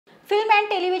Film and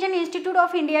television institute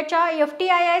of इंडियाच्या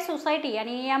आयआयच society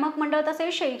आणि नियामक मंडळ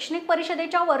तसेच शैक्षणिक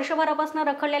परिषदेच्या वर्षभरापासून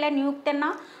रखडलेल्या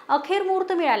नियुक्त्यांना अखेर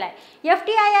मुहूर्त मिळालाय।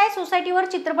 आयआयच सोसायटीवर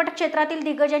चित्रपट क्षेत्रातील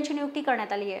दिग्गजांची नियुक्ती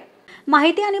करण्यात आली आहे।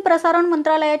 माहिती आणि प्रसारण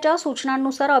मंत्रालयाच्या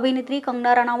सूचनांनुसार अभिनेत्री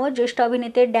कंगना राणावत, ज्येष्ठ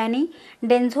अभिनेते डॅनी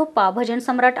डेंझोप्पा, भजन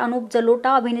सम्राट अनुप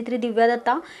जलोटा, अभिनेत्री दिव्या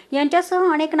दत्ता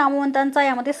यांच्यासह अनेक नामवंतांचा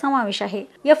यामध्ये समावेश आहे।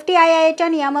 आयआयच्या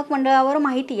नियामक मंडळावर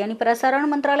माहिती आणि प्रसारण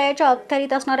मंत्रालयाच्या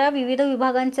अखत्यारीत असणाऱ्या विविध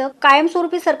विभागांचे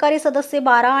कायमस्वरूपी सरकारी सदस्य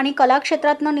 12 आणि कला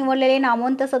क्षेत्रातून निवडलेले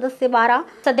नामवंत सदस्य 12,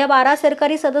 सध्या 12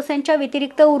 सरकारी सदस्यांच्या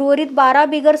व्यतिरिक्त उर्वरित 12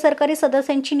 बिगर सरकारी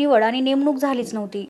सदस्यांची निवड आणि नेमणूक झालीच नव्हती।